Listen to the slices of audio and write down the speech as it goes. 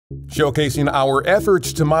Showcasing our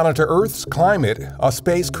efforts to monitor Earth's climate, a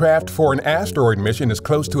spacecraft for an asteroid mission is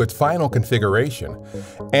close to its final configuration,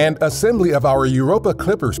 and assembly of our Europa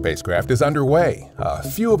Clipper spacecraft is underway. A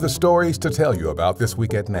few of the stories to tell you about this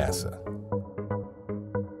week at NASA.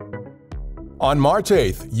 On March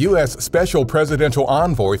 8th, U.S. Special Presidential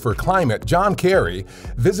Envoy for Climate John Kerry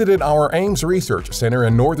visited our Ames Research Center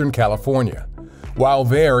in Northern California. While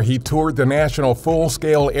there, he toured the National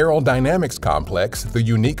Full-Scale Aerodynamics Complex, the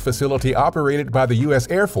unique facility operated by the U.S.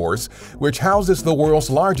 Air Force, which houses the world's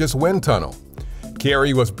largest wind tunnel.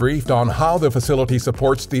 Kerry was briefed on how the facility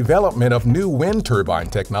supports development of new wind turbine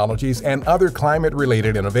technologies and other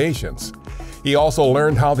climate-related innovations. He also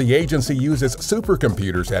learned how the agency uses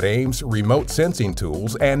supercomputers at Ames, remote sensing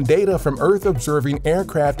tools, and data from Earth-observing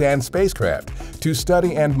aircraft and spacecraft to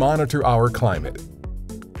study and monitor our climate.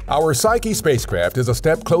 Our Psyche spacecraft is a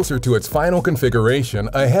step closer to its final configuration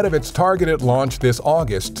ahead of its targeted launch this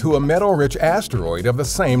August to a metal-rich asteroid of the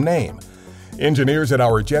same name. Engineers at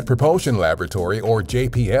our Jet Propulsion Laboratory, or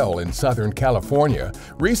JPL, in Southern California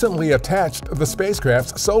recently attached the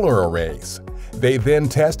spacecraft's solar arrays. They then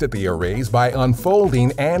tested the arrays by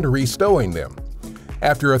unfolding and restowing them.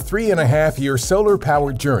 After a 3.5-year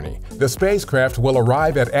solar-powered journey, the spacecraft will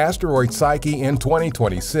arrive at asteroid Psyche in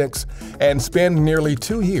 2026 and spend nearly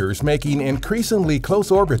 2 years making increasingly close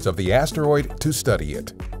orbits of the asteroid to study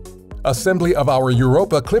it. Assembly of our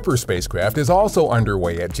Europa Clipper spacecraft is also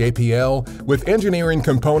underway at JPL, with engineering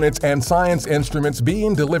components and science instruments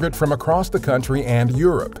being delivered from across the country and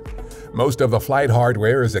Europe. Most of the flight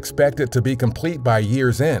hardware is expected to be complete by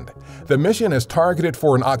year's end. The mission is targeted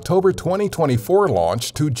for an October 2024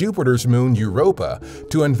 launch to Jupiter's moon Europa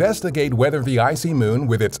to investigate whether the icy moon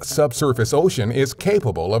with its subsurface ocean is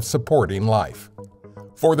capable of supporting life.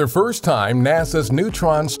 For the first time, NASA's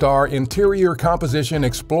Neutron Star Interior Composition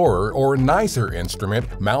Explorer, or NICER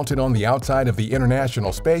instrument, mounted on the outside of the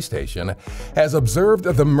International Space Station, has observed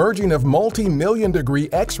the merging of multi-million-degree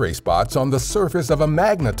X-ray spots on the surface of a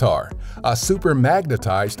magnetar, a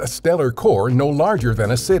supermagnetized stellar core no larger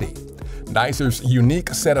than a city. NICER's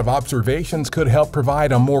unique set of observations could help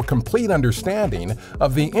provide a more complete understanding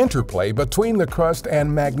of the interplay between the crust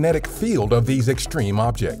and magnetic field of these extreme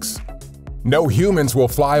objects. No humans will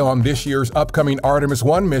fly on this year's upcoming Artemis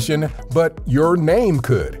 1 mission, but your name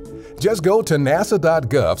could. Just go to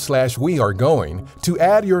nasa.gov/wearegoing to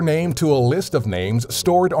add your name to a list of names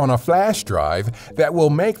stored on a flash drive that will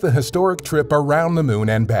make the historic trip around the moon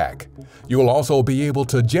and back. You will also be able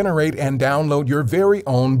to generate and download your very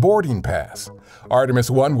own boarding pass. Artemis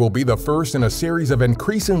 1 will be the first in a series of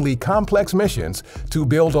increasingly complex missions to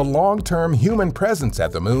build a long-term human presence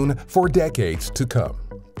at the moon for decades to come.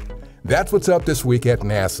 That's what's up this week at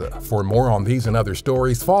NASA. For more on these and other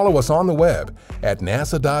stories, follow us on the web at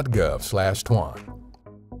nasa.gov/twan.